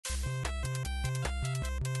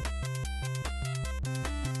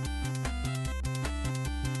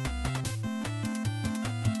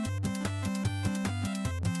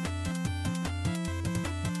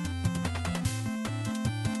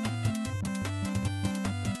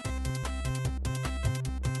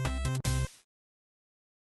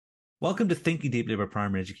Welcome to Thinking Deeply About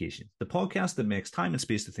Primary Education, the podcast that makes time and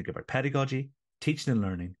space to think about pedagogy, teaching and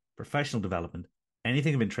learning, professional development,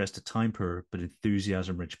 anything of interest to time poor but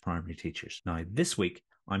enthusiasm rich primary teachers. Now, this week,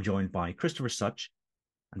 I'm joined by Christopher Such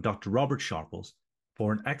and Dr. Robert Sharples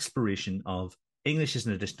for an exploration of English as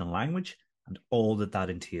an additional language and all that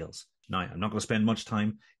entails. Now, I'm not going to spend much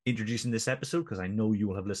time introducing this episode because I know you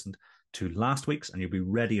will have listened to last week's and you'll be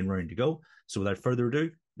ready and ready to go. So without further ado,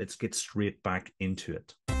 let's get straight back into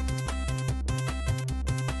it.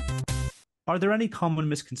 Are there any common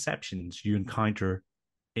misconceptions you encounter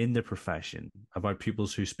in the profession about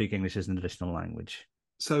pupils who speak English as an additional language?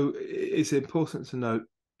 So it's important to note,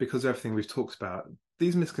 because of everything we've talked about,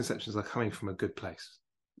 these misconceptions are coming from a good place.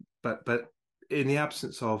 But in the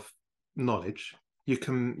absence of knowledge, you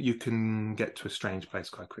can get to a strange place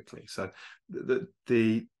quite quickly. So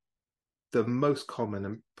the most common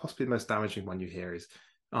and possibly the most damaging one you hear is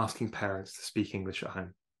asking parents to speak English at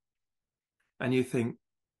home. And you think,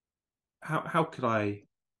 how could I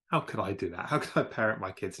do that? How could I parent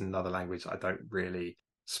my kids in another language I don't really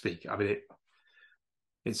speak? I mean,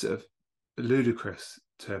 it's sort of ludicrous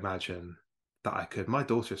to imagine that I could. My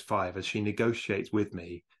daughter is 5 and she negotiates with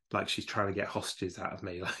me like she's trying to get hostages out of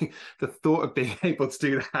me. Like the thought of being able to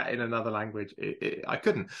do that in another language, I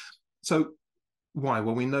couldn't. So why?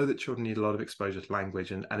 Well, we know that children need a lot of exposure to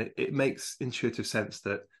language, and it makes intuitive sense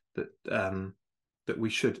that we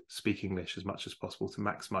should speak English as much as possible to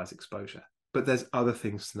maximize exposure. But there's other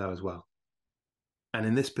things to know as well. And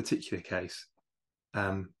in this particular case,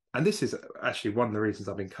 and this is actually one of the reasons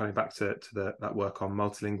I've been coming back to that work on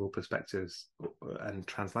multilingual perspectives and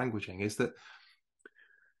translanguaging, is that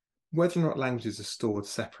whether or not languages are stored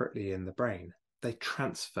separately in the brain, they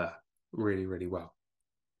transfer really, really well.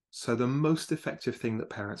 So the most effective thing that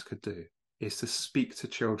parents could do is to speak to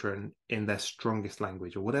children in their strongest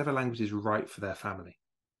language, or whatever language is right for their family.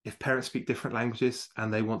 If parents speak different languages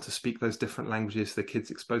and they want to speak those different languages, the kids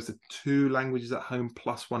exposed to 2 languages at home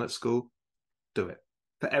plus 1 at school, do it.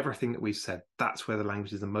 For everything that we've said, that's where the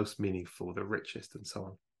language is the most meaningful, the richest, and so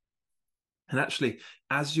on. And actually,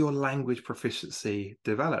 as your language proficiency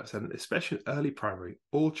develops, and especially early primary,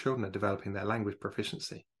 all children are developing their language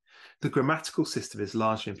proficiency. The grammatical system is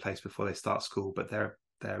largely in place before they start school, but their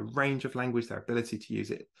range of language, their ability to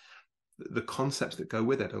use it, the concepts that go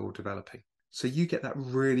with it are all developing. So you get that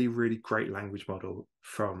really, really great language model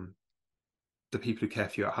from the people who care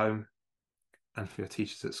for you at home and for your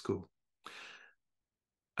teachers at school.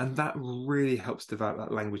 And that really helps develop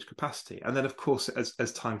that language capacity. And then, of course,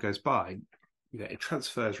 as time goes by, it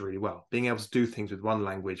transfers really well. Being able to do things with one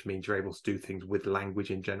language means you're able to do things with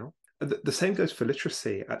language in general. The same goes for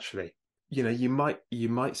literacy, actually. You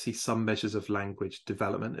might see some measures of language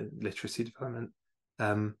development and literacy development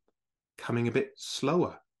coming a bit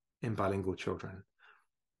slower in bilingual children.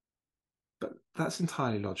 But that's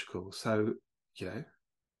entirely logical. So,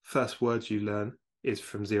 first words you learn is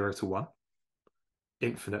from 0 to 1,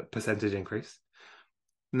 infinite percentage increase.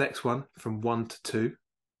 Next one from 1 to 2,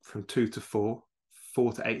 from 2 to 4,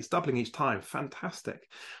 4 to 8. It's doubling each time. Fantastic.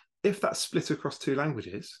 If that's split across 2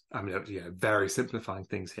 languages, I mean, very simplifying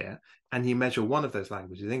things here, and you measure one of those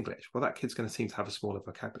languages, English, well, that kid's going to seem to have a smaller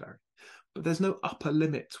vocabulary. But there's no upper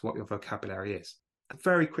limit to what your vocabulary is. And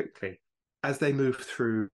very quickly, as they move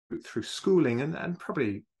through schooling and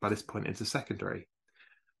probably by this point into secondary,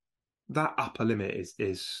 that upper limit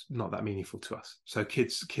is not that meaningful to us. So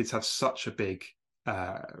kids have such a big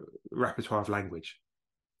repertoire of language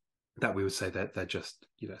that we would say that they're just,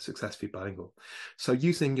 successfully bilingual. So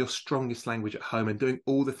using your strongest language at home and doing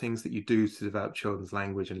all the things that you do to develop children's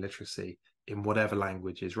language and literacy in whatever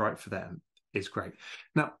language is right for them is great.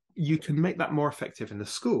 Now, you can make that more effective in the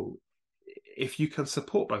school if you can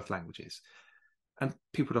support both languages. And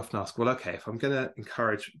people would often ask, well, okay, if I'm going to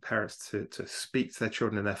encourage parents to speak to their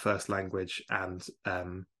children in their first language and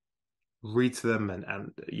read to them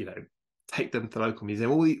and take them to the local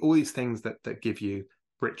museum, all these things that give you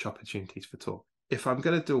rich opportunities for talk. If I'm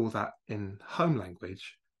going to do all that in home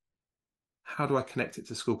language, how do I connect it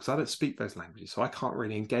to school? Because I don't speak those languages, so I can't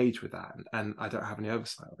really engage with that, and I don't have any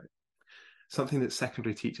oversight of it. Something that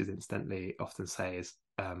secondary teachers incidentally often say is,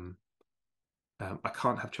 I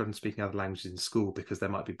can't have children speaking other languages in school because there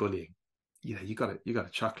might be bullying. You got to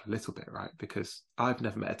chuckle a little bit, right? Because I've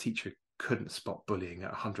never met a teacher who couldn't spot bullying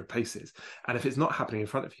at 100 paces, and if it's not happening in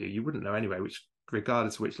front of you, you wouldn't know anyway,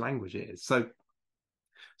 regardless of which language it is. So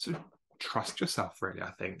trust yourself, really.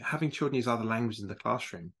 I think having children use other languages in the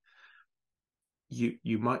classroom,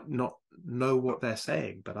 you might not know what they're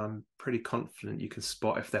saying, but I'm pretty confident you can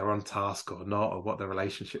spot if they're on task or not, or what their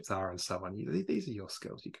relationships are and so on. These are your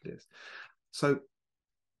skills. You can do this. So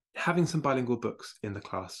Having some bilingual books in the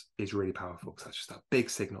class is really powerful because that's just a big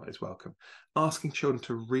signal is welcome. Asking children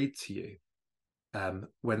to read to you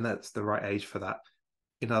when that's the right age for that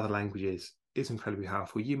in other languages is incredibly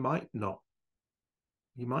powerful. You might not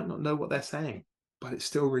know what they're saying, but it's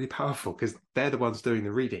still really powerful because they're the ones doing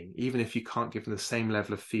the reading. Even if you can't give them the same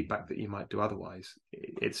level of feedback that you might do otherwise,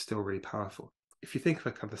 it's still really powerful. If you think of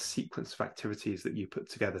a kind of a sequence of activities that you put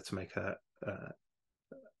together to make a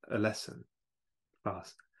lesson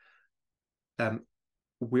class,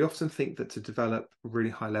 we often think that to develop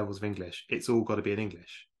really high levels of English, it's all got to be in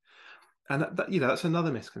English. And that's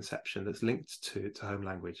another misconception that's linked to home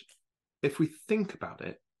language. If we think about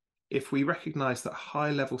it, if we recognize that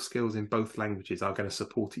high level skills in both languages are going to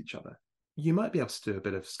support each other, you might be able to do a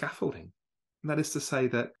bit of scaffolding. And that is to say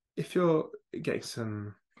that if you're getting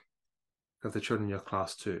some of the children in your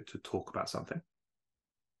class to talk about something,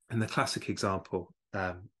 and the classic example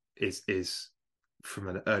is from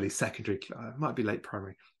an early secondary, it might be late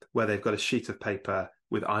primary, where they've got a sheet of paper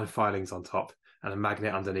with iron filings on top and a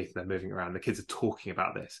magnet underneath, and they're moving around. The kids are talking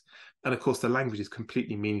about this. And of course, the language is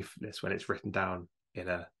completely meaningless when it's written down in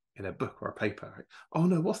a book or a paper. Right? Oh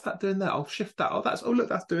no, what's that doing there? I'll shift that. Look,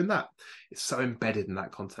 that's doing that. It's so embedded in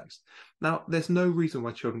that context. Now, there's no reason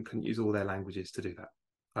why children couldn't use all their languages to do that.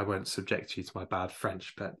 I won't subject you to my bad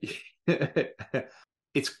French, but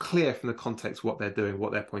it's clear from the context what they're doing,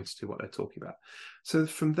 what they're pointing to, what they're talking about. So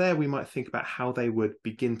from there, we might think about how they would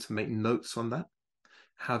begin to make notes on that,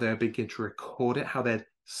 how they'll begin to record it, how they'd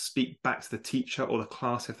speak back to the teacher or the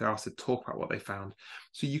class if they're asked to talk about what they found.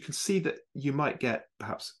 So you can see that you might get,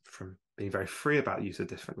 perhaps from being very free about use of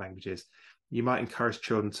different languages, you might encourage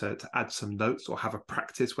children to add some notes or have a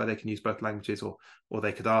practice where they can use both languages, or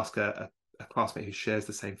they could ask a classmate who shares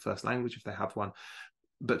the same first language if they have one,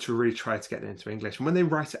 but to really try to get it into English. And when they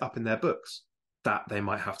write it up in their books, that they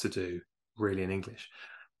might have to do really in English.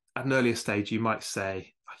 At an earlier stage, you might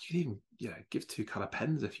say, you can even give 2 color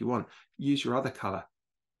pens if you want. Use your other color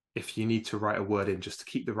if you need to write a word in just to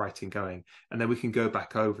keep the writing going. And then we can go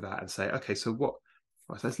back over that and say, okay, so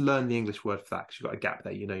let's learn the English word for that because you've got a gap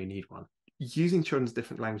there, you need one. Using children's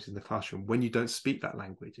different languages in the classroom when you don't speak that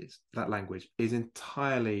language is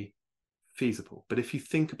entirely feasible. But if you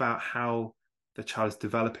think about how the child is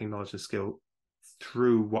developing knowledge and skill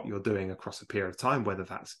through what you're doing across a period of time, whether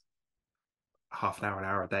that's half an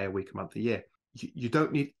hour, a day, a week, a month, a year, you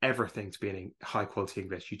don't need everything to be in high quality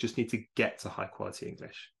English. You just need to get to high quality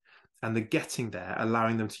English. And the getting there,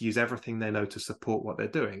 allowing them to use everything they know to support what they're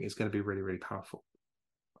doing, is going to be really, really powerful.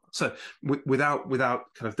 So without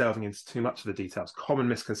kind of delving into too much of the details, common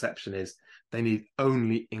misconception is they need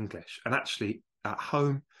only English. And actually, at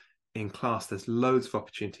home, in class, there's loads of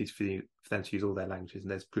opportunities for them to use all their languages,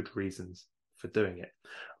 and there's good reasons for doing it.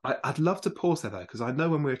 I'd love to pause there, though, because I know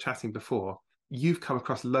when we were chatting before, you've come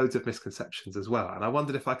across loads of misconceptions as well. And I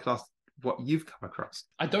wondered if I could ask what you've come across.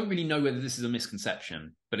 I don't really know whether this is a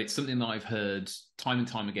misconception, but it's something that I've heard time and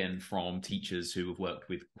time again from teachers who have worked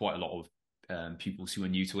with quite a lot of pupils who are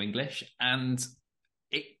new to English. And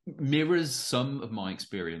it mirrors some of my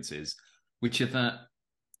experiences, which are that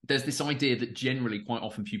there's this idea that generally quite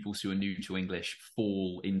often pupils who are new to English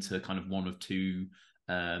fall into kind of one of two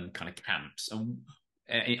kind of camps.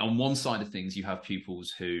 And on one side of things, you have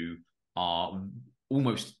pupils who are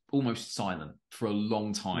almost silent for a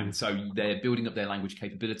long time. So they're building up their language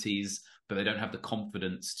capabilities, but they don't have the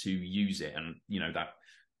confidence to use it. And, that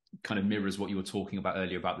kind of mirrors what you were talking about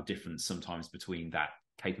earlier about the difference sometimes between that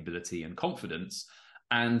capability and confidence.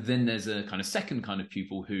 And then there's a kind of second kind of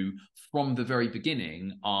pupil who, from the very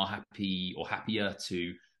beginning, are happy or happier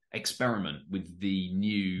to experiment with the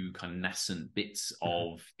new kind of nascent bits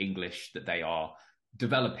of English that they are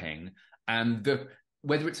developing. And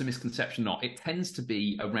whether it's a misconception or not, it tends to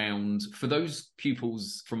be around, for those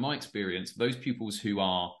pupils, from my experience, those pupils who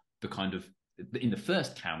are the kind of in the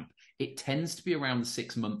first camp, it tends to be around the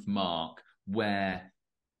 6-month mark where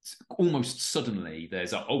almost suddenly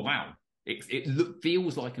there's oh wow, it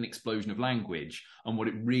feels like an explosion of language, and what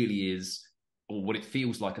it really is, or what it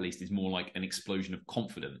feels like at least, is more like an explosion of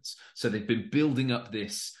confidence. So they've been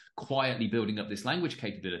quietly building up this language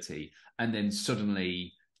capability, and then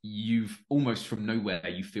suddenly you've almost from nowhere,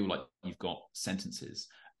 you feel like you've got sentences,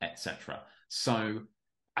 etc. So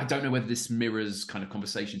I don't know whether this mirrors kind of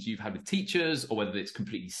conversations you've had with teachers, or whether it's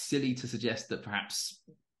completely silly to suggest that perhaps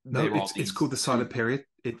it's called the silent period.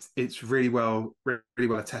 It's really well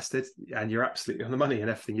attested, and you're absolutely on the money in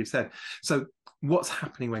everything you've said. So what's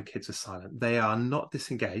happening when kids are silent? They are not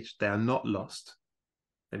disengaged. They are not lost.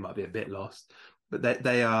 They might be a bit lost, but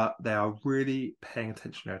they are really paying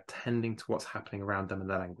attention. They're attending to what's happening around them in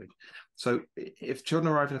their language. So if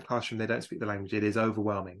children arrive in a classroom, they don't speak the language, it is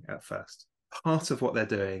overwhelming at first. Part of what they're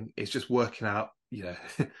doing is just working out,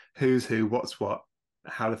 who's who, what's what,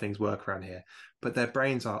 how do things work around here. But their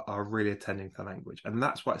brains are really attending to the language. And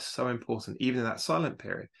that's why it's so important, even in that silent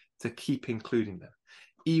period, to keep including them,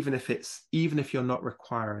 even if you're not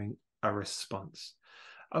requiring a response.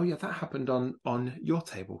 Oh yeah, that happened on your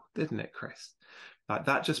table, didn't it, Chris? Like,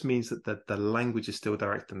 that just means that the language is still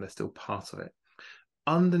direct and they're still part of it.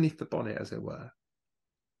 Underneath the bonnet, as it were,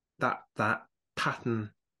 that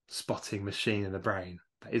pattern spotting machine in the brain,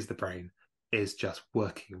 that is the brain, is just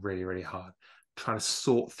working really, really hard, trying to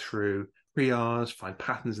sort through, triage, find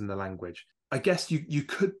patterns in the language. I guess you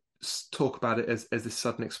could talk about it as this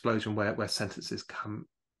sudden explosion where sentences come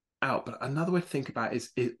out. But another way to think about it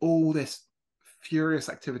is all this furious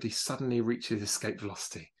activity suddenly reaches escape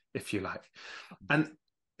velocity, if you like. And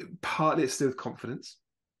partly it's to do with confidence.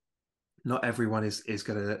 Not everyone is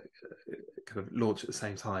going to kind of launch at the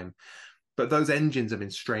same time. But those engines have been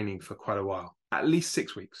straining for quite a while, at least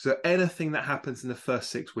 6 weeks. So anything that happens in the first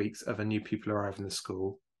 6 weeks of a new pupil arriving in the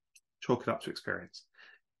school, chalk it up to experience.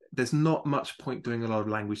 There's not much point doing a lot of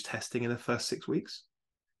language testing in the first 6 weeks,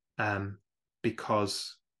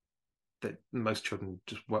 because that most children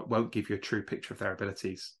just won't give you a true picture of their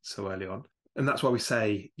abilities so early on. And that's why we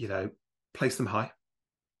say, place them high,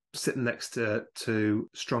 sit them next to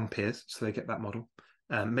strong peers so they get that model.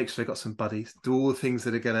 Make sure they've got some buddies, do all the things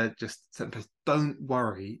that are going to just set them place. Don't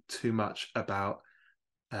worry too much about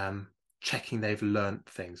checking they've learned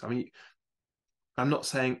things. I mean, I'm not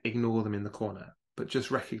saying ignore them in the corner, but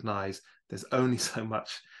just recognize there's only so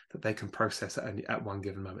much that they can process at one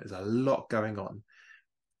given moment. There's a lot going on.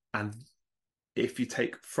 And if you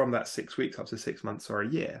take from that 6 weeks up to 6 months or a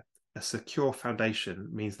year, a secure foundation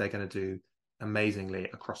means they're going to do amazingly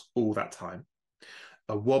across all that time.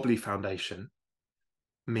 A wobbly foundation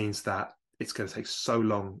means that it's going to take so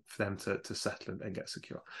long for them to settle and get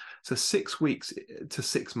secure. So 6 weeks to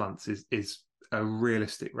 6 months is a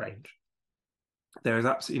realistic range. There is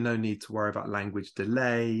absolutely no need to worry about language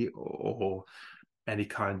delay or any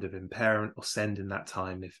kind of impairment or send in that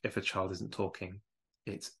time if a child isn't talking.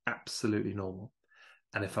 It's absolutely normal.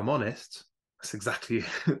 And if I'm honest, that's exactly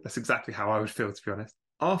how I would feel, to be honest.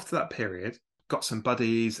 After that period, got some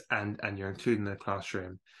buddies and you're including in the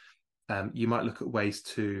classroom, you might look at ways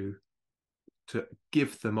to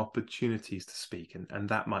give them opportunities to speak. And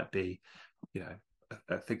that might be,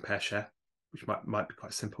 a think, pair, share, which might be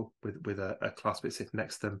quite simple with a classmate sitting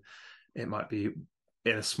next to them. It might be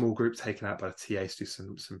in a small group taken out by the TAs to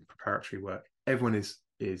do some preparatory work. Everyone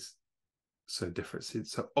is so different.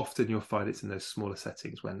 So often you'll find it's in those smaller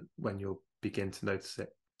settings when you'll begin to notice it.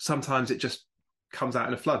 Sometimes it just comes out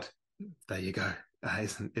in a flood. There you go.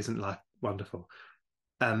 Isn't life wonderful?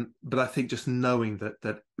 But I think just knowing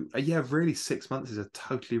that really 6 months is a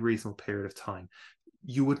totally reasonable period of time.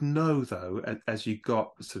 You would know, though, as you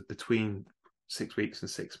got sort of between 6 weeks and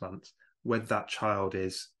 6 months, whether that child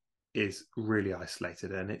is really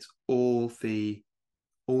isolated, and it's all the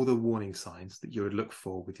warning signs that you would look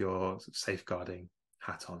for with your sort of safeguarding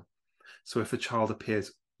hat on. So if a child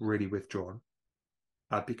appears really withdrawn,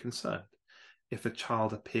 I'd be concerned. If a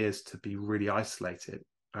child appears to be really isolated,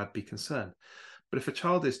 I'd be concerned. But if a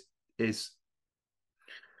child is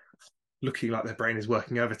looking like their brain is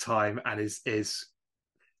working overtime and is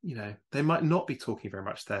they might not be talking very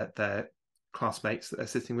much to their classmates that they're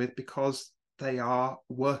sitting with because they are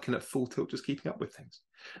working at full tilt, just keeping up with things.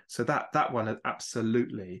 So that one,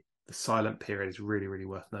 absolutely, the silent period is really, really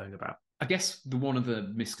worth knowing about. I guess one of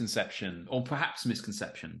the misconception, or perhaps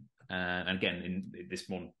misconception, and again, in this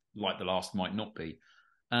one, like the last, might not be,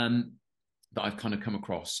 that I've kind of come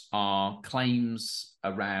across are claims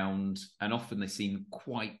around, and often they seem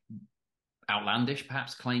quite outlandish,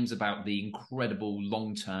 perhaps, claims about the incredible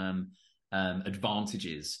long-term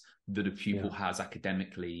advantages that a pupil has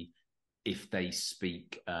academically if they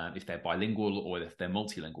speak, if they're bilingual or if they're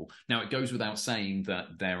multilingual. Now, it goes without saying that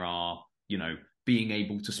there are, being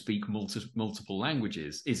able to speak multiple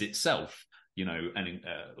languages is itself,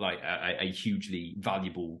 like a hugely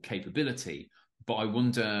valuable capability. But I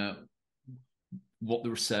wonder what the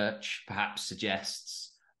research perhaps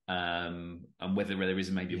suggests, and whether there is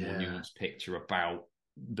maybe a more nuanced picture about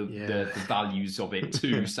the values of it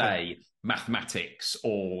to, say, mathematics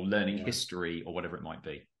or learning history or whatever it might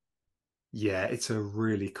be. Yeah, it's a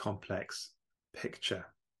really complex picture,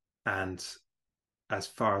 and as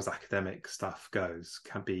far as academic stuff goes,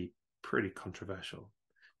 can be pretty controversial.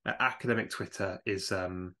 Academic Twitter is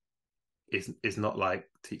not like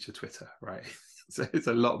teacher Twitter, right? it's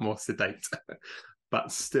a lot more sedate,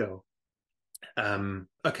 but still.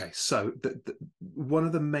 Okay, so one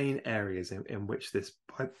of the main areas in which this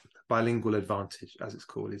bilingual advantage, as it's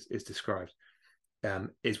called, is described,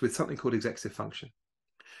 is with something called executive function.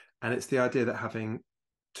 And it's the idea that having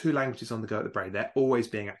two languages on the go at the brain, they're always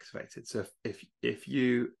being activated. So if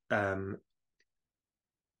you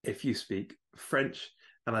speak French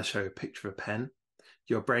and I show a picture of a pen,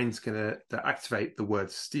 your brain's going to activate the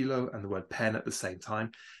word stylo and the word pen at the same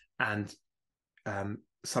time. And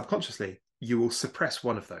subconsciously, you will suppress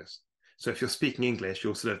one of those. So if you're speaking English,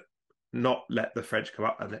 you'll sort of not let the French come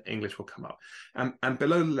up and the English will come up. And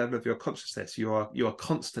below the level of your consciousness, you are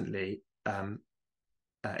constantly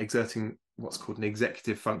exerting what's called an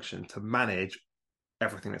executive function to manage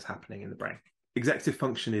everything that's happening in the brain. Executive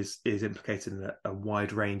function is implicated in a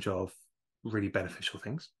wide range of really beneficial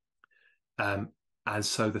things. And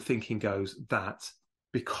so the thinking goes that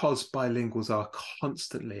because bilinguals are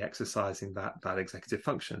constantly exercising that executive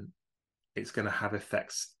function, it's going to have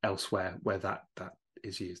effects elsewhere where that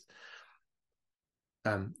is used.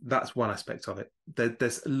 That's one aspect of it.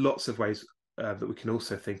 There's lots of ways that we can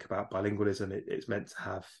also think about bilingualism. It's meant to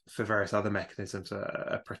have, for various other mechanisms,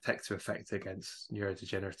 a protective effect against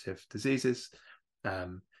neurodegenerative diseases.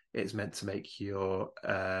 It's meant to make your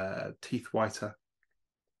teeth whiter.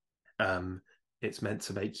 It's meant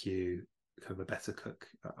to make you kind of a better cook.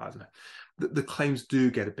 I don't know. The claims do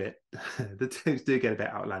get a bit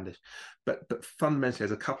outlandish, but fundamentally,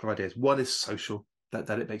 there's a couple of ideas. One is social, that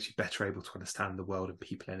it makes you better able to understand the world and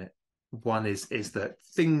people in it. One is that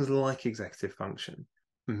things like executive function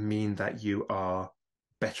mean that you are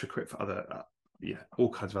better equipped for other,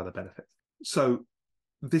 all kinds of other benefits. So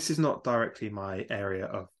this is not directly my area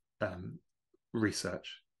of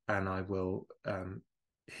research, and I will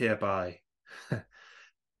hereby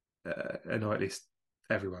annoy at least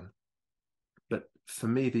everyone. But for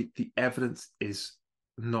me, the evidence is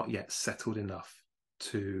not yet settled enough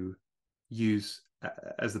to use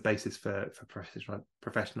as the basis for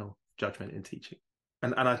professional judgment in teaching.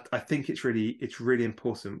 And I think it's really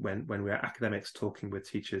important when we're academics talking with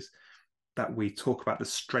teachers that we talk about the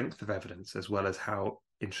strength of evidence as well as how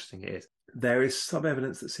interesting it is. There is some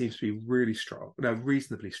evidence that seems to be really strong,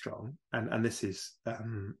 reasonably strong, and this is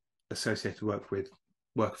associated with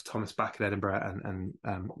work of Thomas Back in Edinburgh and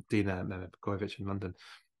Dina Memigojevic in London,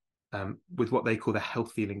 with what they call the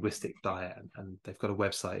healthy linguistic diet. And they've got a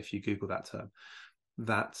website, if you Google that term,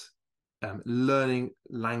 that learning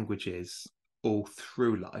languages all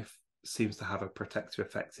through life seems to have a protective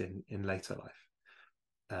effect in later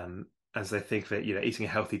life. As they think that, eating a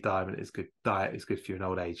healthy diet is good for you in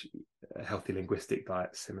old age, a healthy linguistic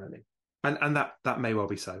diet similarly. And that may well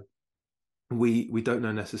be so. We don't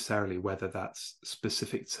know necessarily whether that's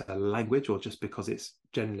specific to language or just because it's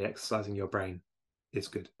generally exercising your brain is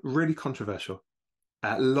good. Really controversial.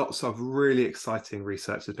 Lots of really exciting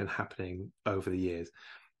research has been happening over the years.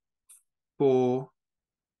 For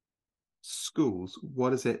schools, what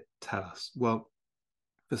does it tell us? Well,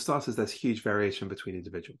 for starters, there's huge variation between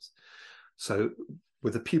individuals. So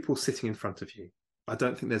with a pupil sitting in front of you, I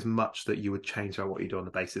don't think there's much that you would change about what you do on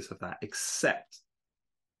the basis of that, except,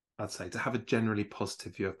 I'd say, to have a generally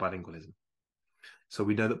positive view of bilingualism. So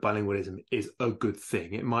we know that bilingualism is a good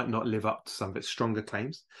thing. It might not live up to some of its stronger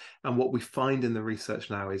claims. And what we find in the research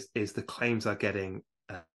now is the claims are getting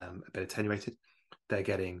a bit attenuated. They're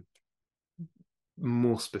getting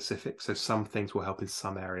more specific. So some things will help in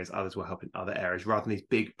some areas, others will help in other areas, rather than these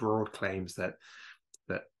big, broad claims that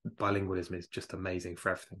bilingualism is just amazing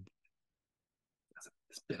for everything.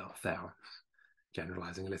 It's a bit unfair,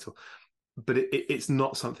 generalizing a little. But it's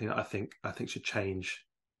not something that I think should change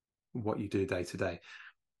what you do day to day.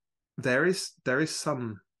 There is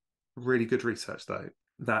some really good research though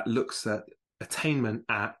that looks at attainment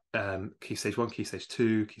at key stage 1, key stage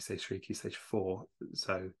 2, key stage 3, key stage 4.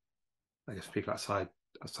 So I guess people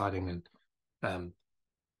outsideing and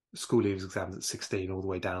school leavers exams at 16 all the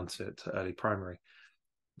way down to early primary.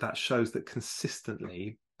 That shows that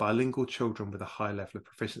consistently bilingual children with a high level of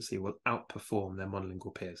proficiency will outperform their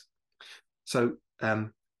monolingual peers. So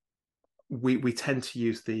we tend to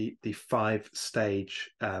use the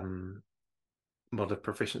 5-stage model of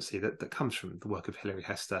proficiency that comes from the work of Hilary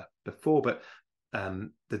Hester before, but the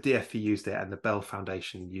DFE used it and the Bell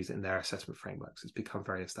Foundation use it in their assessment frameworks. It's become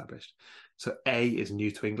very established. So A is new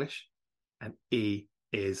to English and E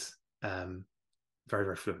is very,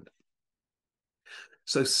 very fluent.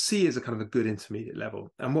 So C is a kind of a good intermediate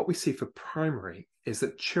level. And what we see for primary is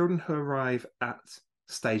that children who arrive at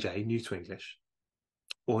stage A, new to English,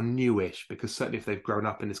 or newish, because certainly if they've grown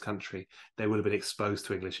up in this country, they would have been exposed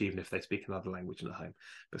to English, even if they speak another language in the home.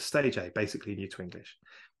 But stage A, basically new to English,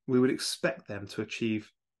 we would expect them to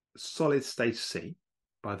achieve solid stage C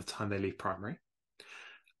by the time they leave primary.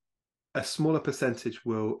 A smaller percentage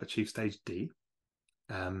will achieve stage D.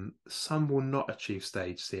 Some will not achieve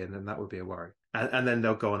stage C, and then that would be a worry. And then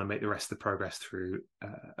they'll go on and make the rest of the progress through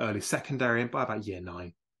early secondary, and by about year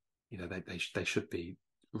 9, they should be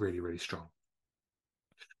really, really strong.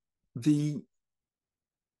 There's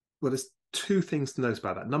 2 things to note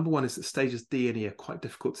about that. Number one is that stages D and E are quite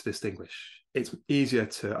difficult to distinguish. It's easier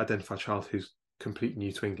to identify a child who's completely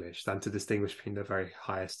new to English than to distinguish between the very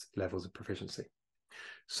highest levels of proficiency.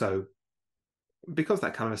 So because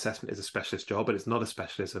that kind of assessment is a specialist job, but it's not a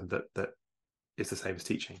specialism that is the same as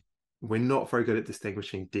teaching, we're not very good at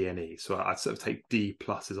distinguishing D and E. So I'd sort of take D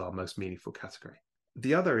plus as our most meaningful category.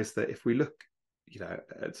 The other is that if we look,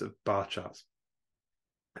 at sort of bar charts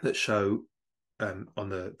that show on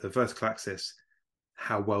the vertical axis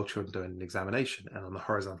how well children do in an examination, and on the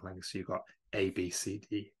horizontal axis you've got A, B, C,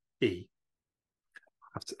 D, E.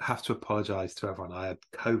 I have to apologize to everyone. I had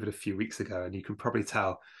COVID a few weeks ago, and you can probably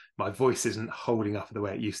tell my voice isn't holding up the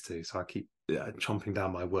way it used to. So I keep chomping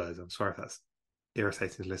down my words. I'm sorry if that's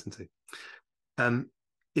irritating to listen to.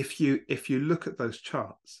 If you look at those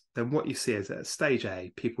charts, then what you see is that at stage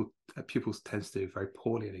A, pupils tend to do very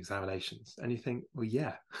poorly in examinations, and you think, well,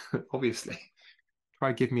 yeah, obviously.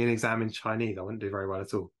 Try give me an exam in Chinese, I wouldn't do very well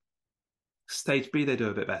at all. Stage B, they do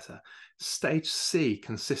a bit better. Stage C,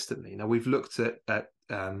 consistently. Now, we've looked at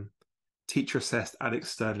teacher assessed and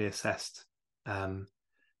externally assessed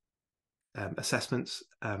assessments.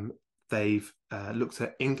 They've looked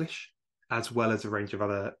at English as well as a range of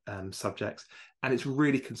other subjects, and it's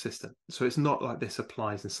really consistent. So it's not like this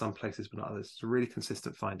applies in some places but not others. It's a really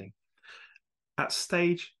consistent finding. At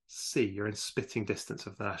stage C, you're in spitting distance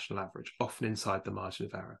of the national average, often inside the margin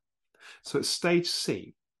of error. So at stage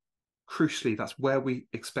C, crucially, that's where we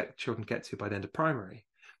expect children to get to by the end of primary.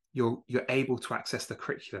 You're able to access the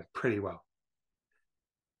curriculum pretty well.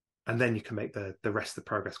 And then you can make the rest of the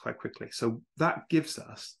progress quite quickly. So that gives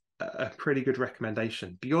us a pretty good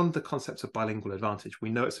recommendation. Beyond the concept of bilingual advantage, we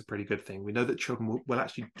know it's a pretty good thing. We know that children will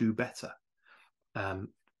actually do better,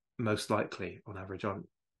 most likely on average on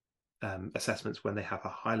assessments when they have a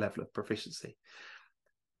high level of proficiency.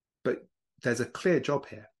 But there's a clear job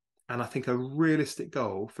here. And I think a realistic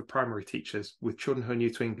goal for primary teachers with children who are new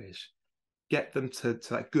to English, get them to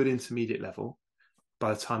that good intermediate level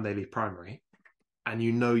by the time they leave primary. And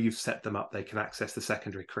you've set them up, they can access the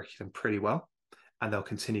secondary curriculum pretty well, and they'll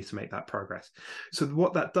continue to make that progress. So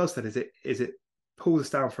what that does then is it pulls us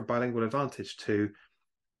down from bilingual advantage to,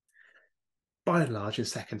 by and large, in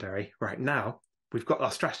secondary right now, we've got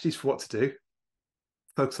our strategies for what to do,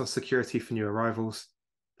 focus on security for new arrivals,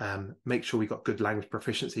 make sure we've got good language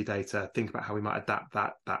proficiency data, think about how we might adapt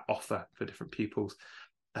that offer for different pupils.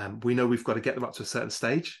 We know we've got to get them up to a certain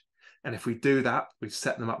stage. And if we do that, we've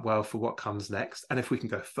set them up well for what comes next. And if we can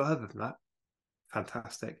go further than that,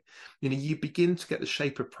 fantastic. You begin to get the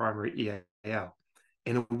shape of primary EAL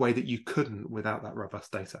in a way that you couldn't without that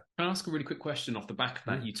robust data. Can I ask a really quick question off the back of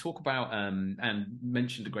that? You talk about, and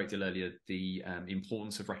mentioned a great deal earlier, the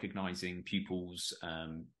importance of recognising pupils'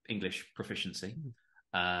 English proficiency,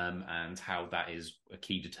 and how that is a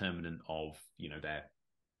key determinant of, their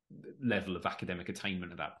level of academic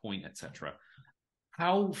attainment at that point, etc.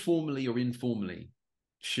 How formally or informally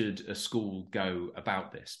should a school go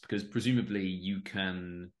about this? Because presumably you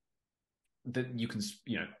can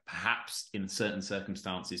perhaps in certain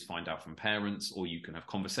circumstances find out from parents, or you can have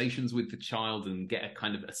conversations with the child and get a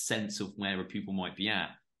kind of a sense of where a pupil might be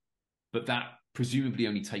at. But that presumably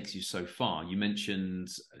only takes you so far. You mentioned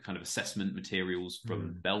kind of assessment materials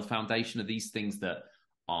from Bell Foundation. Are these things that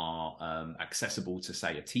are accessible to,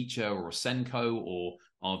 say, a teacher or a Senko, or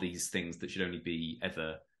are these things that should only be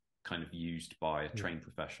ever kind of used by a trained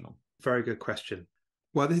professional? Very good question.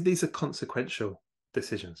 Well, these are consequential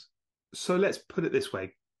decisions. So let's put it this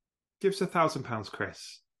way. Give us £1,000,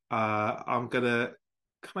 Chris. I'm going to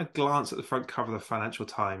kind of glance at the front cover of the Financial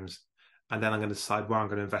Times, and then I'm going to decide where I'm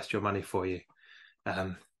going to invest your money for you.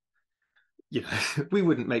 We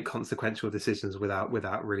wouldn't make consequential decisions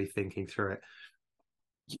without really thinking through it.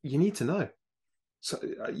 You need to know. So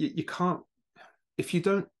you can't, if you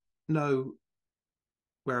don't know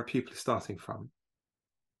where a pupil is starting from,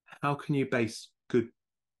 how can you base good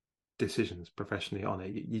decisions professionally on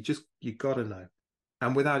it? You got to know,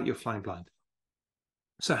 and without it, you're flying blind.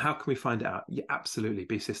 So how can we find it out? You absolutely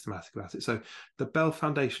be systematic about it. So the Bell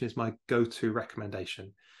Foundation is my go-to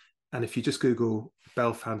recommendation, and if you just Google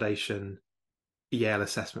Bell Foundation EAL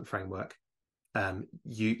assessment framework,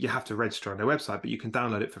 You have to register on their website, but you can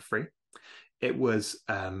download it for free. It was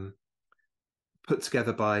put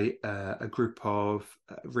together by a group of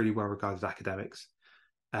really well-regarded academics.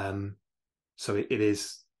 So it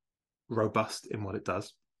is robust in what it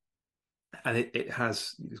does. And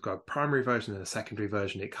it's got a primary version and a secondary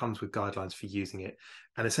version. It comes with guidelines for using it.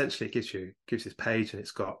 And essentially it gives this page, and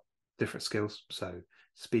it's got different skills. So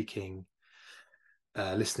speaking,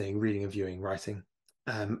 listening, reading and viewing, writing,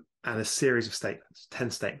 and a series of statements,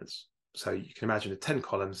 10 statements. So you can imagine 10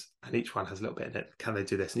 columns, and each one has a little bit in it. Can they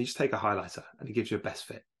do this? And you just take a highlighter, and it gives you a best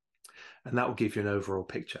fit. And that will give you an overall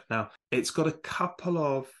picture. Now, it's got a couple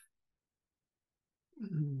of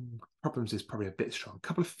problems, is probably a bit strong. A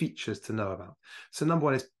couple of features to know about. So number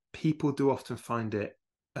one is people do often find it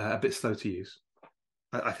a bit slow to use.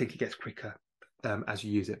 I think it gets quicker as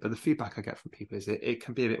you use it. But the feedback I get from people is it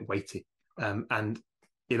can be a bit weighty. And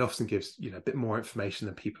it often gives a bit more information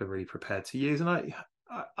than people are really prepared to use. And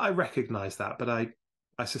I recognize that, but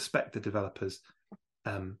I suspect the developers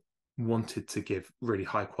wanted to give really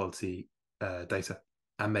high quality data,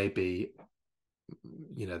 and maybe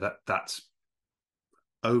that's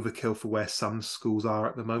overkill for where some schools are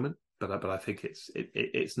at the moment. But I think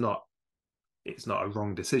it's not a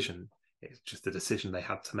wrong decision. It's just a decision they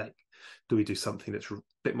had to make. Do we do something that's a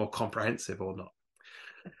bit more comprehensive or not?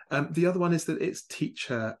 The other one is that it's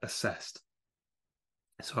teacher assessed.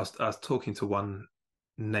 So I was talking to one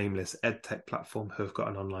nameless edtech platform who have got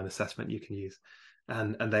an online assessment you can use.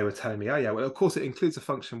 And they were telling me, oh, yeah, well, of course, it includes a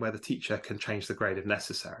function where the teacher can change the grade if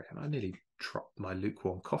necessary. And I nearly dropped my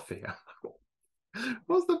lukewarm coffee.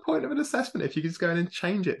 What's the point of an assessment if you can just go in and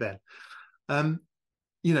change it then?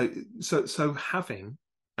 So having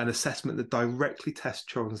an assessment that directly tests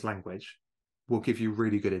children's language will give you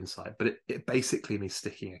really good insight. But it basically means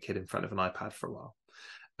sticking a kid in front of an iPad for a while.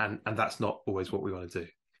 And that's not always what we want to do.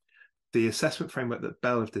 The assessment framework that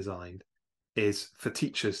Bell have designed is for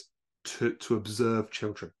teachers to observe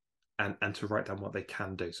children and to write down what they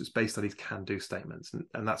can do. So it's based on these can-do statements.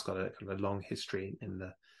 And that's got a kind of a long history in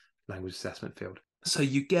the language assessment field. So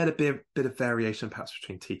you get a bit of variation perhaps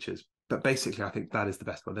between teachers. But basically, I think that is the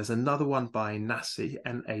best one. There's another one by NASSEA,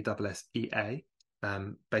 NASSEA,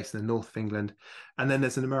 based in the north of England. And then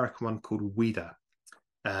there's an American one called WIDA,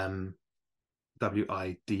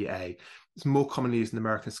 WIDA. It's more commonly used in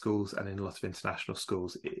American schools and in a lot of international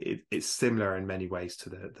schools. It's similar in many ways to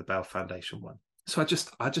the Bell Foundation one. So I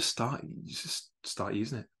just start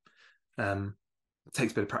using it. It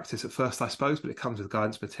takes a bit of practice at first, I suppose, but it comes with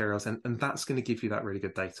guidance materials, and that's going to give you that really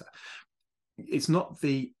good data. It's not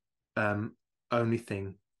the only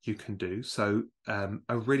thing you can do. So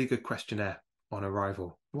a really good questionnaire on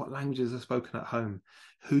arrival. What languages are spoken at home?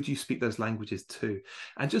 Who do you speak those languages to?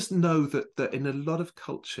 And just know that in a lot of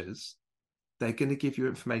cultures, they're going to give you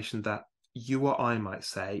information that you or I might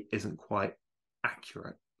say isn't quite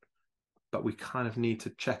accurate, but we kind of need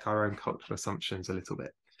to check our own cultural assumptions a little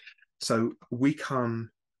bit. So we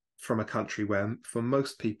come from a country where, for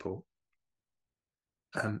most people,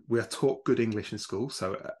 we are taught good English in school,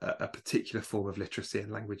 so a particular form of literacy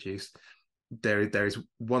and language use. There is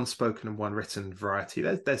one spoken and one written variety.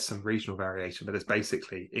 There's some regional variation, but it's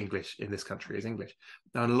basically English in this country is English.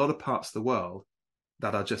 Now, in a lot of parts of the world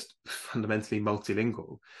that are just fundamentally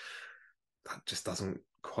multilingual, that just doesn't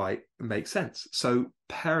quite make sense. So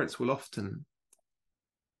parents will often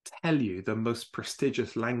tell you the most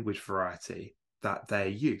prestigious language variety that they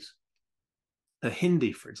use.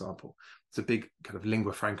 Hindi, for example, it's a big kind of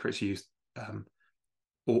lingua franca. It's used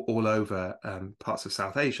all over parts of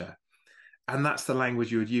South Asia. And that's the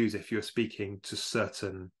language you would use if you're speaking to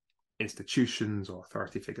certain institutions or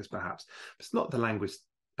authority figures, perhaps. It's not the language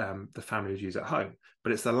the family would use at home,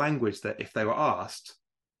 but it's the language that if they were asked,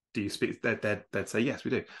 do you speak, they'd say, yes, we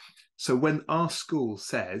do. So when our school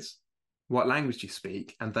says, what language do you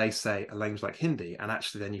speak? And they say a language like Hindi, and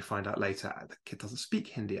actually then you find out later the kid doesn't speak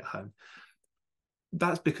Hindi at home.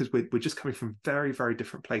 That's because we're just coming from very, very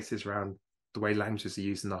different places around the way languages are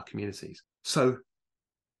used in our communities. So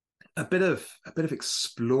a bit of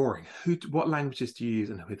exploring what languages do you use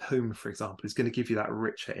and with whom, for example, is going to give you that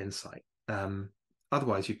richer insight.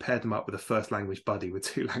 Otherwise, you pair them up with a first language buddy with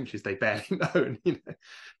two languages they barely know, and you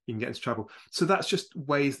can get into trouble. So that's just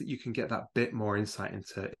ways that you can get that bit more insight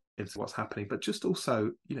into what's happening. But just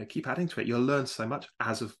also, keep adding to it. You'll learn so much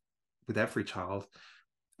with every child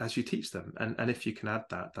as you teach them, and if you can add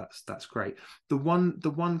that's great. The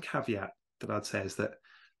one caveat that I'd say is that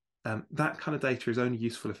that kind of data is only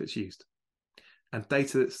useful if it's used. And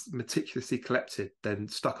data that's meticulously collected, then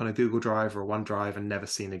stuck on a Google Drive or OneDrive and never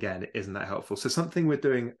seen again, it isn't that helpful. So something we're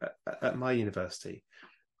doing at my university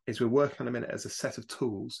is we're working on a minute as a set of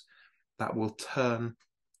tools that will turn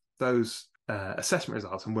those assessment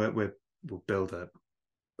results, and we'll build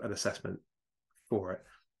an assessment for it,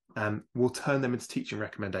 we'll turn them into teaching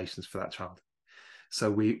recommendations for that child.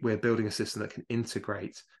 So we're building a system that can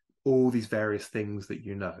integrate all these various things that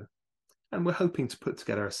you know. And we're hoping to put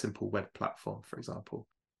together a simple web platform, for example,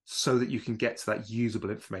 so that you can get to that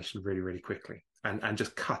usable information really, really quickly and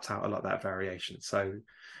just cut out a lot of that variation. So,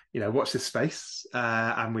 watch this space,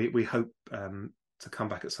 and we hope to come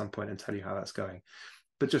back at some point and tell you how that's going.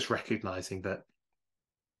 But just recognizing that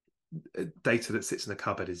data that sits in the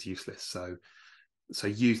cupboard is useless. So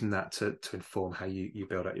using that to inform how you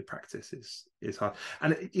build out your practice is hard.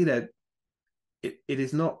 And it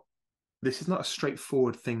is not. This is not a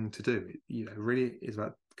straightforward thing to do. It really is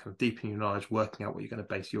about kind of deepening your knowledge, working out what you're going to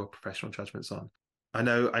base your professional judgments on. I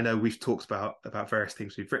know we've talked about various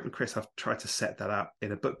things we've written, Chris. I've tried to set that out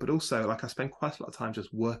in a book, but also I spend quite a lot of time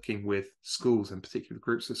just working with schools, and particular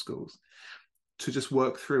groups of schools, to just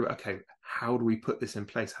work through, okay, how do we put this in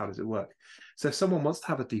place? How does it work? So if someone wants to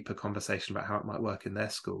have a deeper conversation about how it might work in their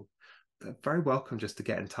school, they're very welcome just to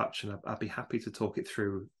get in touch, and I'd be happy to talk it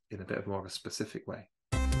through in a bit more of a specific way.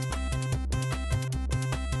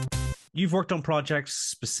 You've worked on projects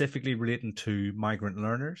specifically relating to migrant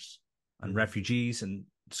learners and refugees and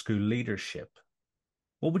school leadership.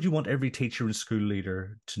 What would you want every teacher and school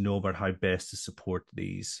leader to know about how best to support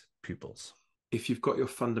these pupils? If you've got your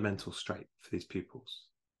fundamentals straight for these pupils,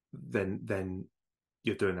 then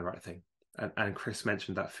you're doing the right thing. And Chris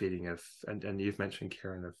mentioned that feeling of, and you've mentioned,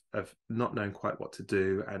 Kieran, of not knowing quite what to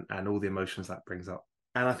do, and all the emotions that brings up.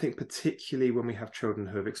 And I think particularly when we have children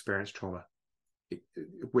who have experienced trauma,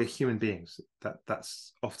 we're human beings.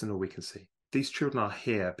 That's often all we can see. These children are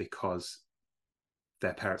here because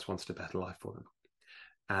their parents wanted a better life for them,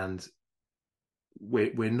 and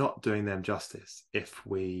we're not doing them justice if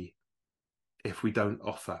we don't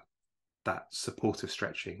offer that supportive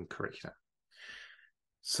stretching curriculum.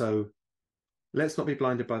 So let's not be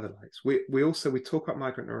blinded by the lights. We talk about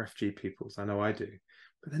migrant and refugee pupils. I know I do,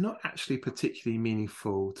 but they're not actually particularly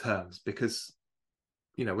meaningful terms, because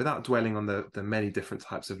without dwelling on the many different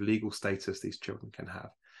types of legal status these children can have,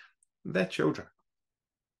 they're children.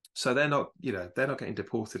 So they're not getting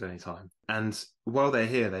deported anytime. And while they're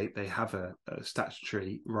here, they have a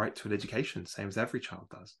statutory right to an education, same as every child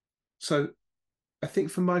does. So I think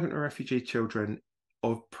for migrant and refugee children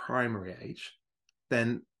of primary age,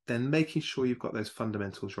 then making sure you've got those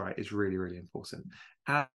fundamentals right is really, really important.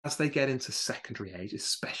 As they get into secondary age,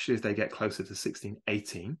 especially as they get closer to 16,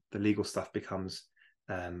 18, the legal stuff becomes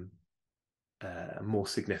more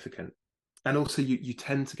significant. And also you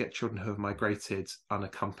tend to get children who have migrated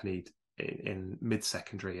unaccompanied in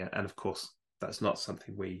mid-secondary, and of course that's not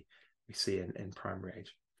something we see in primary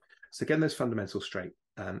age. So getting those fundamentals straight,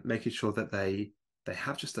 making sure that they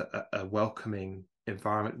have just a welcoming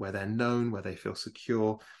environment where they're known, where they feel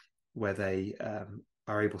secure, where they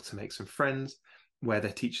are able to make some friends, where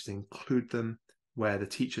their teachers include them, where the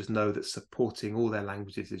teachers know that supporting all their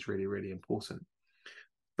languages is really, really important.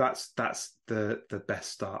 That's the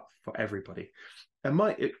best start for everybody. And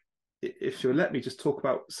if you'll let me just talk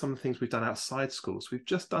about some of the things we've done outside schools. We've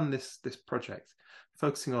just done this project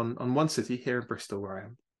focusing on one city here in Bristol, where I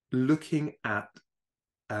am, looking at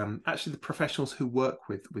actually the professionals who work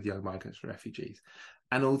with young migrants and refugees.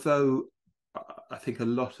 And although I think a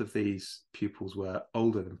lot of these pupils were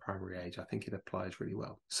older than primary age, I think it applies really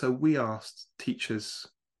well. So we asked teachers,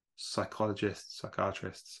 psychologists,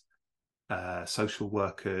 psychiatrists, social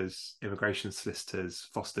workers, immigration solicitors,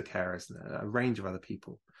 foster carers, and a range of other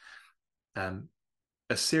people,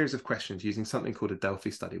 a series of questions using something called a Delphi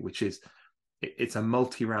study, which is it's a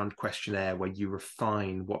multi-round questionnaire where you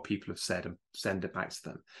refine what people have said and send it back to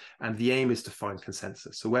them. And the aim is to find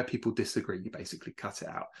consensus. So where people disagree, you basically cut it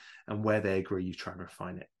out. And where they agree, you try and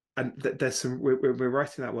refine it. And we're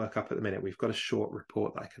writing that work up at the minute. We've got a short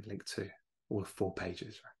report that I can link to, all 4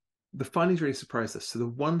 pages. The findings really surprised us. So the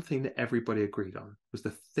one thing that everybody agreed on was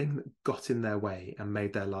the thing that got in their way and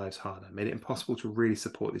made their lives harder, made it impossible to really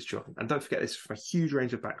support these children. And don't forget, this is from a huge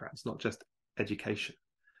range of backgrounds, not just education,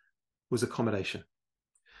 was accommodation.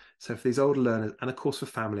 So for these older learners, and of course for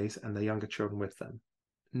families and their younger children with them,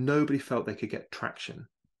 nobody felt they could get traction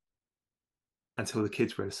until the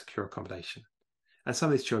kids were in a secure accommodation. And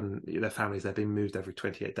some of these children, their families, they're being moved every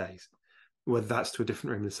 28 days, whether that's to a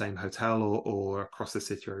different room in the same hotel or across the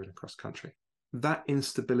city or even across country. That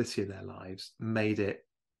instability in their lives made it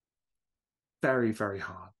very, very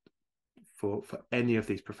hard for any of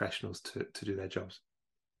these professionals to do their jobs.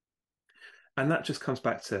 And that just comes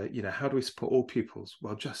back to, how do we support all pupils?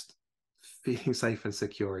 Well, just feeling safe and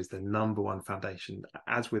secure is the number one foundation,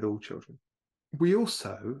 as with all children. We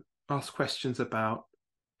also ask questions about,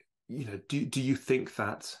 do you think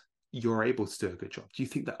that you're able to do a good job? Do you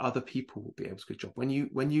think that other people will be able to do a good job?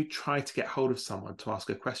 When you try to get hold of someone to ask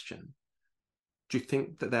a question, do you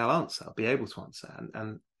think that they'll answer, be able to answer?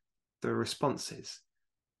 And the responses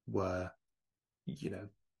were,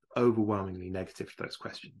 overwhelmingly negative to those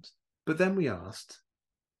questions. But then we asked,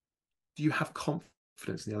 do you have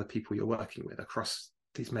confidence in the other people you're working with across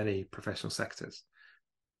these many professional sectors?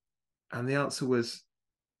 And the answer was,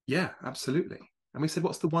 yeah, absolutely. And we said,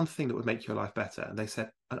 what's the one thing that would make your life better? And they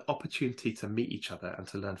said, an opportunity to meet each other and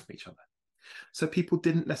to learn from each other. So people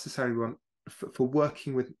didn't necessarily want, for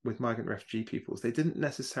working with migrant refugee pupils, they didn't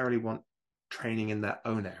necessarily want training in their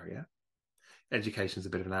own area. Education is a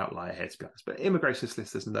bit of an outlier here, to be honest, but immigration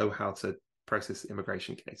solicitors know how to process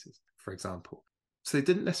immigration cases, for example. So they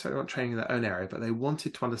didn't necessarily want training in their own area, but they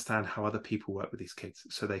wanted to understand how other people work with these kids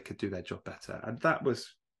so they could do their job better. And that was,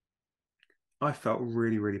 I felt,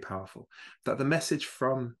 really, really powerful. That the message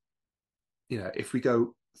from, if we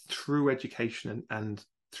go through education and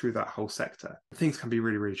through that whole sector, things can be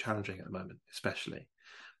really, really challenging at the moment, especially.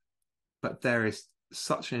 But there is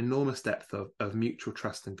such an enormous depth of mutual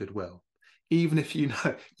trust and goodwill. Even if you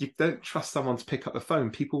don't trust someone to pick up the phone,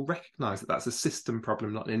 people recognize that that's a system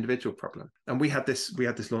problem, not an individual problem. And we had this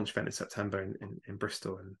launch event in September in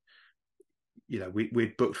Bristol, and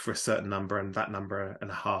we'd booked for a certain number, and that number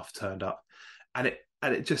and a half turned up, and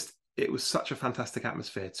it was such a fantastic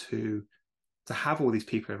atmosphere to have all these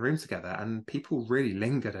people in a room together, and people really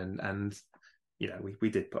lingered, and we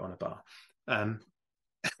did put on a bar.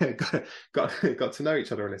 got to know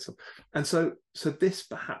each other a little, and so this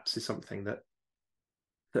perhaps is something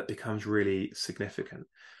that becomes really significant.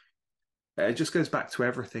 It just goes back to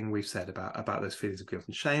everything we've said about those feelings of guilt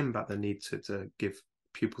and shame, about the need to give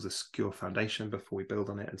pupils a secure foundation before we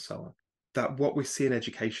build on it, and so on. That what we see in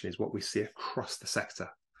education is what we see across the sector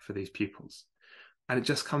for these pupils, and it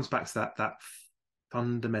just comes back to that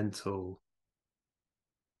fundamental,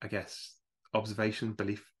 I guess, observation,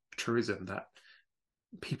 belief, truism that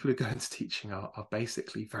people who go into teaching are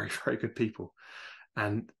basically very, very good people,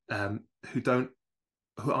 and who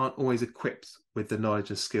aren't always equipped with the knowledge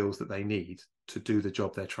and skills that they need to do the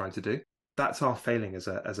job they're trying to do. That's our failing as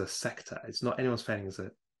a sector. It's not anyone's failing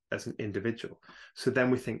as an individual. So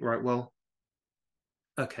then we think, right, well,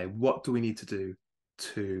 okay, what do we need to do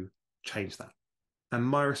to change that? And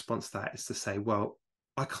my response to that is to say, well,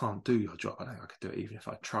 I can't do your job. I don't think I could do it even if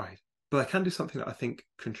I tried, but I can do something that I think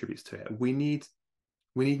contributes to it. We need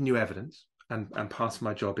new evidence, and part of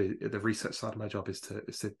my job is the research side of my job is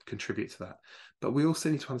to contribute to that. But we also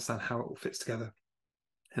need to understand how it all fits together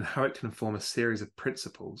and how it can inform a series of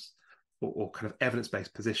principles or kind of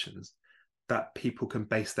evidence-based positions that people can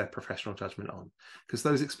base their professional judgment on. Because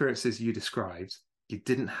those experiences you described, you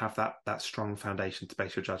didn't have that strong foundation to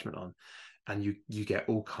base your judgment on, and you get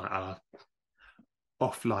all kind of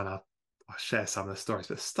offline. I'll share some of the stories,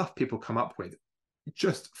 but stuff people come up with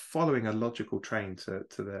just following a logical train to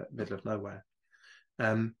the middle of nowhere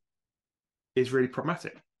is really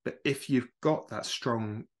problematic. But if you've got that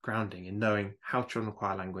strong grounding in knowing how children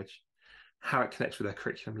acquire language, how it connects with their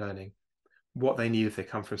curriculum learning, what they need if they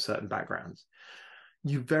come from certain backgrounds,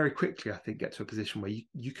 you very quickly, I think, get to a position where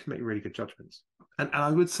you can make really good judgments. And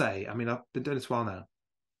I would say, I mean, I've been doing this a while now,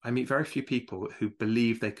 I meet very few people who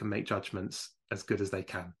believe they can make judgments as good as they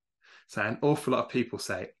can. So an awful lot of people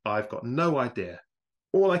say, I've got no idea.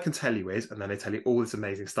 All I can tell you is, and then they tell you all this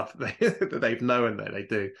amazing stuff that they've known that they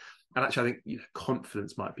do. And actually, I think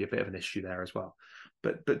confidence might be a bit of an issue there as well.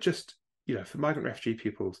 But just, for migrant refugee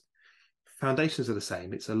pupils, foundations are the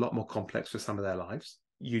same. It's a lot more complex for some of their lives.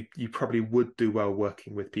 You probably would do well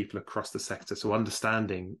working with people across the sector. So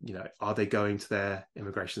understanding, are they going to their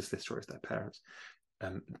immigration solicitor or is their parents?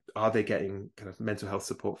 Are they getting kind of mental health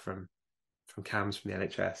support from CAMS, from the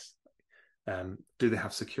NHS? Do they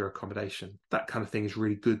have secure accommodation? That kind of thing is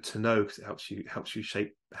really good to know because it helps you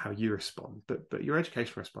shape how you respond. But your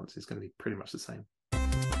educational response is going to be pretty much the same.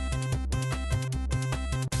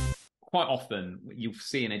 Quite often you'll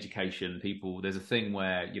see in education there's a thing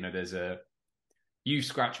where you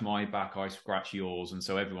scratch my back, I scratch yours, and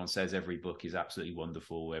so everyone says every book is absolutely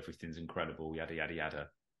wonderful, everything's incredible, yada yada yada.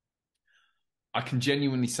 I can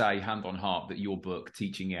genuinely say, hand on heart, that your book,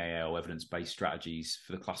 Teaching EAL Evidence-Based Strategies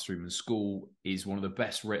for the Classroom and School, is one of the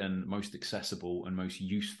best written, most accessible and most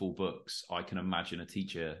useful books I can imagine a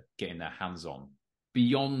teacher getting their hands on.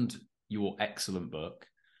 Beyond your excellent book,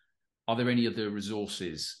 are there any other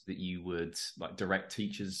resources that you would direct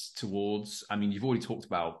teachers towards? I mean, you've already talked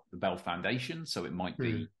about the Bell Foundation, so it might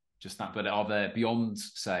be just that, but are there, beyond,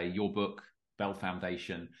 say, your book, Bell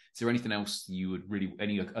Foundation. Is there anything else you would really,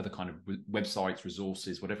 any other kind of websites,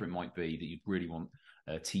 resources, whatever it might be, that you'd really want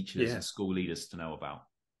teachers and school leaders to know about?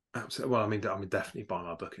 Absolutely. Well, I mean, definitely buy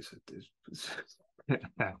my book. It's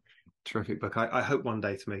a terrific book. I hope one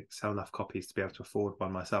day to sell enough copies to be able to afford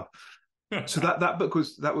one myself. So that book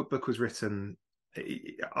was written.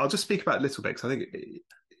 I'll just speak about it a little bit because I think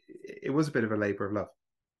it was a bit of a labour of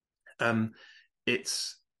love.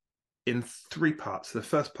 It's in 3 parts. The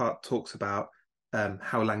first part talks about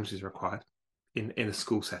how language is required in a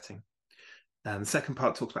school setting. And the second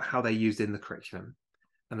part talks about how they're used in the curriculum.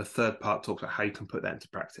 And the third part talks about how you can put that into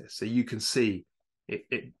practice. So you can see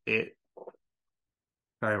it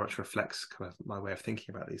very much reflects kind of my way of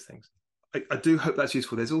thinking about these things. I do hope that's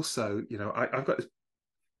useful. There's also, I've got this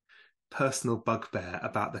personal bugbear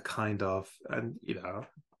about the kind of, and,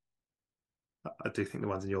 I do think the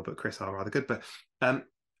ones in your book, Chris, are rather good, but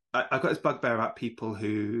I've got this bugbear about people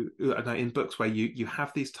who in books where you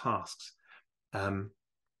have these tasks at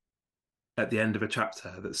the end of a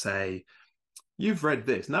chapter that say, you've read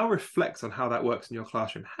this, now reflect on how that works in your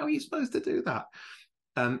classroom. How are you supposed to do that?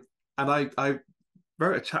 And I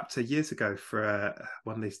wrote a chapter years ago for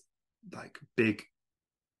one of these like big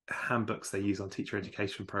handbooks they use on teacher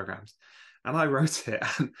education programs. And I wrote it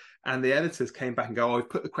and the editors came back and go, I've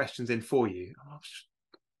put the questions in for you.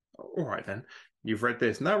 All right, then. You've read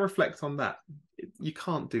this. Now reflect on that. You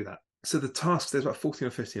can't do that. So the tasks, there's about 14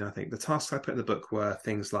 or 15, I think. The tasks I put in the book were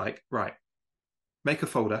things like, right, make a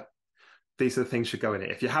folder. These are the things that should go in it.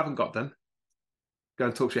 If you haven't got them, go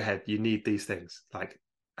and talk to your head. You need these things. Like,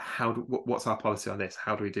 what's our policy on this?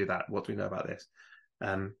 How do we do that? What do we know about this?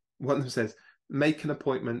 One of them says, make an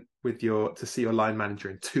appointment to see your line manager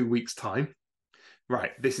in 2 weeks' time.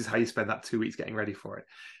 Right, this is how you spend that 2 weeks getting ready for it.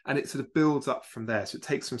 And it sort of builds up from there. So it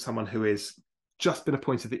takes from someone who is just been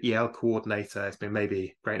appointed the EAL coordinator. It's been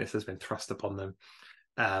maybe greatness has been thrust upon them.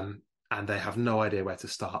 And they have no idea where to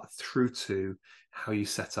start, through to how you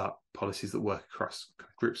set up policies that work across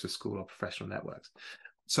groups of school or professional networks.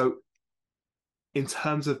 So in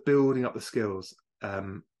terms of building up the skills,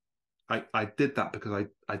 I did that because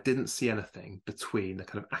I didn't see anything between the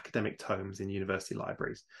kind of academic tomes in university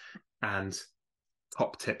libraries and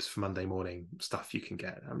top tips for Monday morning stuff you can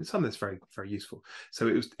get. I mean, some of it's very, very useful. So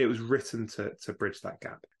it was written to bridge that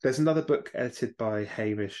gap. There's another book edited by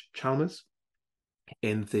Hamish Chalmers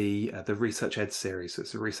in the Research Ed series. So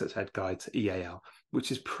it's a Research Ed guide to EAL,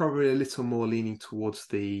 which is probably a little more leaning towards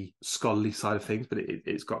the scholarly side of things, but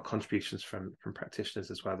it's got contributions from practitioners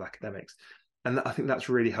as well as academics. And I think that's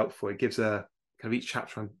really helpful. It gives a kind of each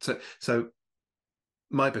chapter on. So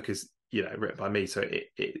my book is, written by me. So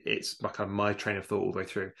it's my train of thought all the way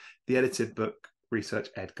through. The edited book, Research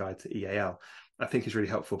Ed Guide to EAL, I think is really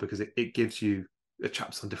helpful because it gives you a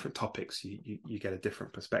chapters on different topics. You get a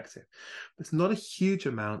different perspective. There's not a huge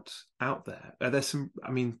amount out there. There's some,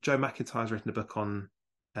 Joe McIntyre's written a book on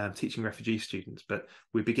teaching refugee students, but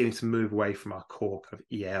we're beginning to move away from our core kind of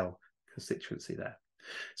EAL constituency there.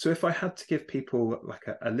 So if I had to give people like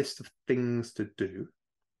a list of things to do,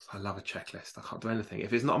 I love a checklist. I can't do anything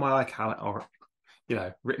if it's not on my iCal or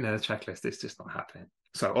written in a checklist. It's just not happening.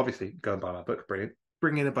 So obviously, go and buy my book. Brilliant.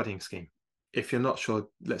 Bring in a buddying scheme. If you're not sure,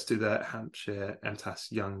 let's do the Hampshire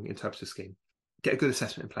MTAS Young Interpreter Scheme. Get a good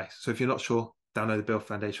assessment in place. So if you're not sure, download the Bell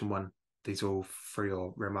Foundation one. These are all free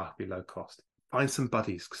or remarkably low cost. Find some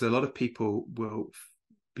buddies, because a lot of people will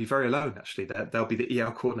be very alone, actually. They'll be the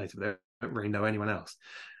EAL coordinator, but they don't really know anyone else.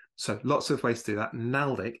 So lots of ways to do that.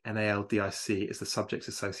 NALDIC, N-A-L-D-I-C, is the Subjects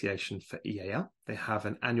Association for EAL. They have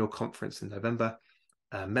an annual conference in November.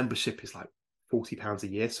 Membership is like £40 a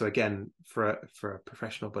year. So again, for a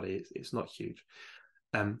professional body, it's not huge.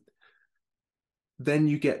 Then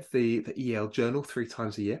you get the EAL journal 3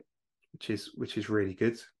 times a year, which is really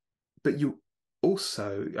good. But you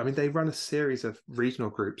also, they run a series of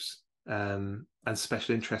regional groups and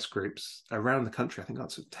special interest groups around the country. I think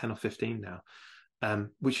that's 10 or 15 now.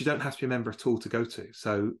 Which you don't have to be a member at all to go to.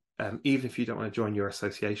 So even if you don't want to join your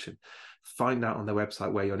association, find out on their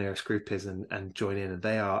website where your nearest group is and join in. And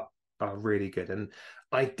they are really good. And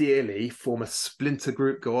ideally, form a splinter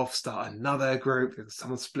group, go off, start another group. If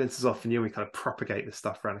someone splinters off and we kind of propagate this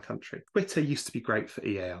stuff around the country. Twitter used to be great for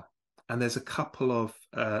EAL. And there's a couple of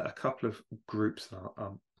groups that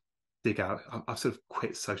I'll dig out. I've sort of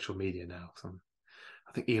quit social media now.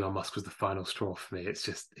 I think Elon Musk was the final straw for me. It's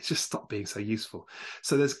just stopped being so useful.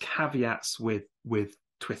 So there's caveats with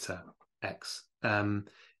Twitter X.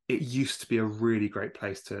 It used to be a really great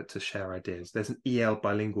place to share ideas. There's an EL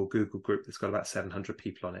bilingual Google group that's got about 700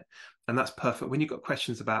 people on it. And that's perfect. When you've got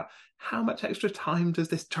questions about how much extra time does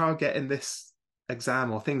this child get in this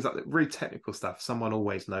exam or things like that, really technical stuff, someone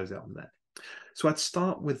always knows it on there. So I'd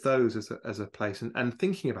start with those as a place, and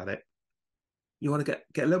thinking about it, you want to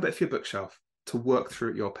get a little bit for your bookshelf to work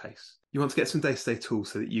through at your pace. You want to get some day-to-day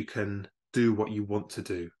tools so that you can do what you want to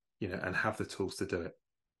do, and have the tools to do it.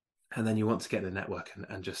 And then you want to get in the network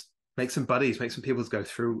and just make some buddies, make some people to go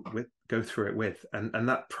through it with. And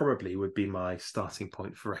that probably would be my starting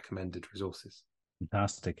point for recommended resources.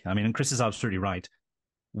 Fantastic. I mean, and Chris is absolutely right.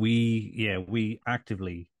 We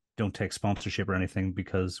actively don't take sponsorship or anything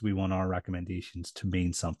because we want our recommendations to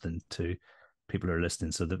mean something to people who are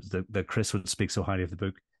listening. So the Chris would speak so highly of the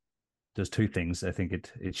book. There's two things. I think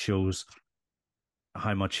it shows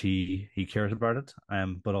how much he cares about it,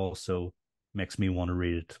 but also makes me want to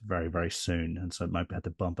read it very, very soon. And so I might have to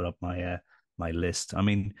bump it up my list. I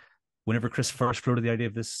mean, whenever Chris first floated the idea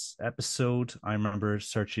of this episode, I remember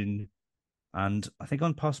searching, and I think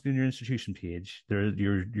on possibly on your institution page, there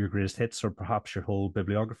your greatest hits or perhaps your whole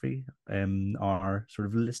bibliography are sort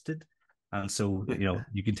of listed. And so,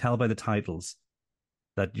 you can tell by the titles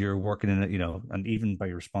that you're working in it, and even by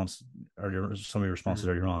your response or some of your responses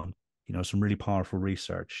earlier on, some really powerful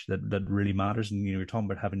research that really matters. And, you're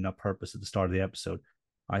talking about having that purpose at the start of the episode.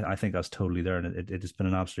 I think that's totally there. And it has been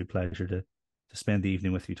an absolute pleasure to spend the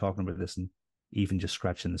evening with you talking about this and even just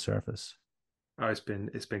scratching the surface. Oh, it's been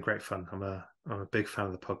great fun. I'm a big fan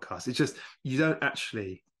of the podcast. It's just, you don't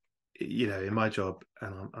actually, in my job,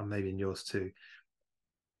 and I'm maybe in yours too,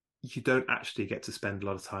 you don't actually get to spend a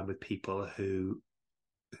lot of time with people who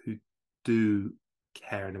do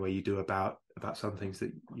care in the way you do about some things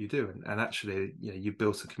that you do, and actually, you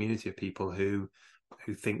built a community of people who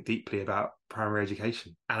think deeply about primary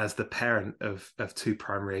education. And as the parent of two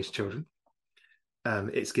primary age children,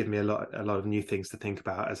 it's given me a lot of new things to think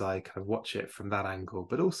about as I kind of watch it from that angle,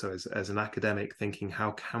 but also as an academic, thinking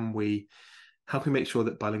how can we make sure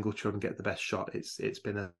that bilingual children get the best shot. It's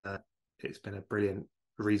been a brilliant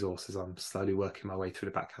resource as I'm slowly working my way through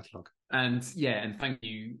the back catalogue. And thank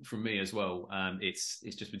you from me as well. It's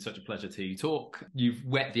just been such a pleasure to talk. You've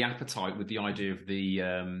whet the appetite with the idea of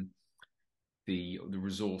the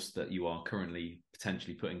resource that you are currently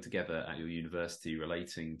potentially putting together at your university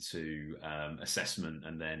relating to assessment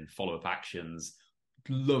and then follow-up actions.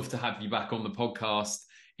 Love to have you back on the podcast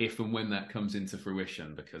if and when that comes into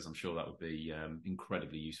fruition, because I'm sure that would be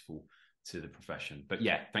incredibly useful to the profession. But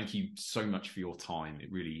thank you so much for your time.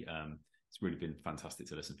 It really it's really been fantastic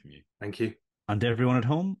to listen from you. Thank you. And everyone at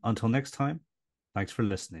home, until next time, thanks for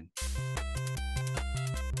listening.